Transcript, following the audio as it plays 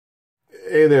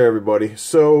Hey there, everybody.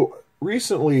 So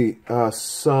recently,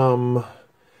 some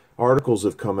articles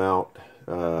have come out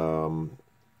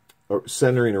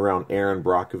centering around Aaron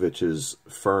Brockovich's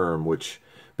firm, which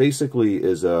basically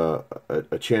is a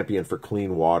champion for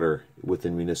clean water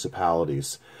within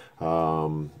municipalities. If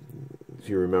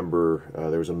you remember,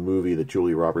 there was a movie that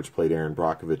Julia Roberts played Aaron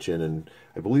Brockovich in, and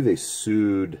I believe they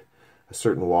sued a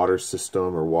certain water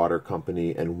system or water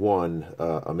company and won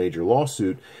a major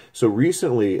lawsuit. So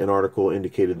recently an article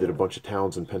indicated that a bunch of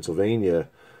towns in Pennsylvania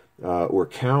or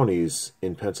counties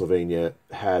in Pennsylvania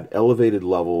had elevated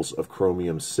levels of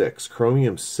chromium-6.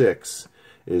 Chromium-6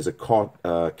 is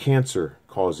a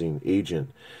cancer-causing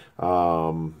agent.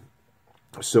 So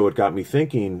it got me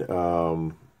thinking, I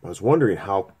was wondering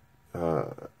how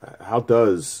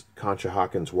does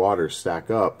Conshohocken's water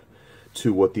stack up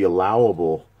to what the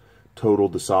allowable total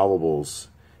dissolvables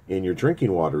in your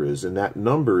drinking water is, and that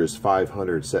number is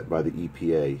 500 set by the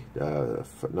EPA.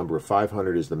 Number of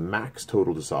 500 is the max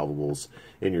total dissolvables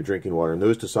in your drinking water, and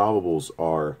those dissolvables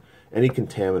are any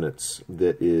contaminants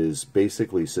that is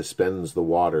basically suspends the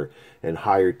water, and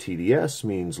higher TDS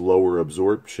means lower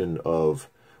absorption of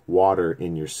water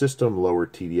in your system. Lower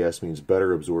TDS means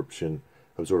better absorption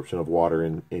of water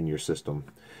in your system.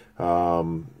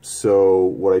 So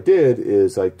what I did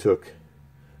is I took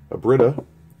a Brita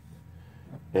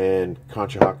and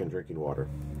Conshohocken drinking water,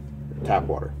 tap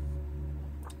water.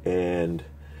 And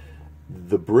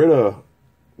the Brita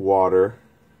water,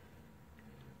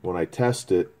 when I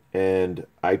test it, and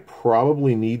I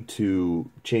probably need to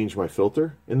change my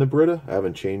filter in the Brita. I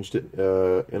haven't changed it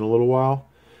in a little while.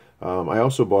 I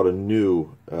also bought a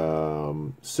new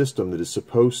system that is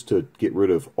supposed to get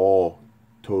rid of all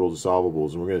total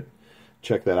dissolvables, and we're going to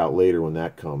check that out later when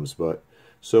that comes. But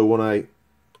so when I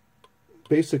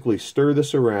basically stir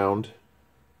this around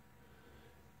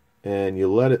and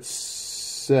you let it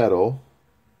settle,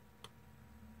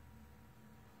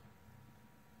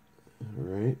 all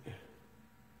right,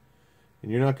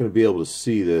 and you're not going to be able to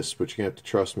see this, but you're going to have to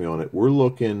trust me on it. We're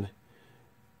looking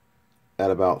at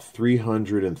about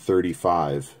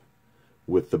 335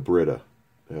 with the Brita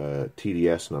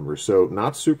TDS number. So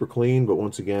not super clean, but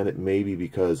once again, it may be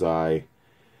because I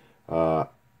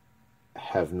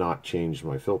have not changed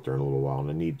my filter in a little while, and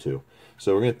I need to.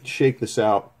 So we're going to shake this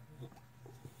out,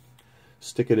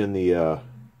 stick it in the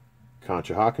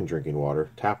Conshohocken drinking water,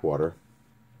 tap water.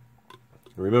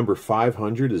 Remember,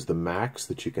 500 is the max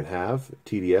that you can have,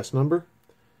 TDS number.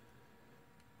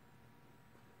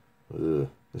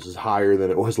 This is higher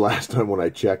than it was last time when I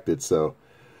checked it, so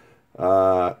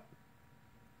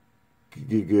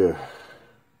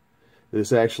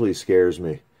this actually scares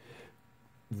me.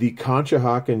 The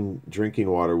Conshohocken drinking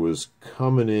water was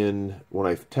coming in, when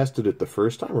I tested it the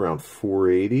first time, around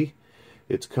 480.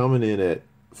 It's coming in at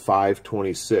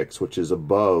 526, which is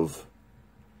above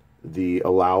the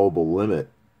allowable limit.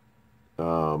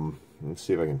 Let's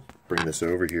see if I can bring this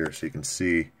over here so you can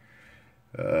see.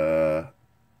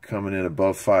 Coming in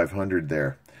above 500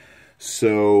 there.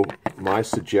 So my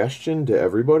suggestion to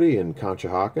everybody in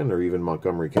Conshohocken, or even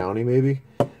Montgomery County maybe,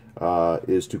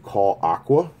 is to call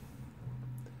Aqua.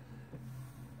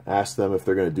 Ask them if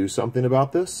they're going to do something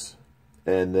about this,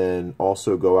 and then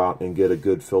also go out and get a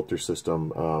good filter system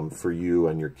for you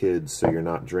and your kids, so you're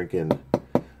not drinking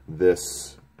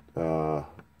this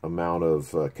amount of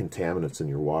contaminants in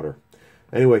your water.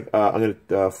 Anyway, I'm going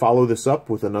to follow this up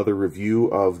with another review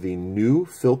of the new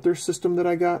filter system that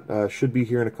I got. Should be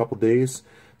here in a couple days,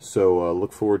 so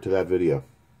look forward to that video.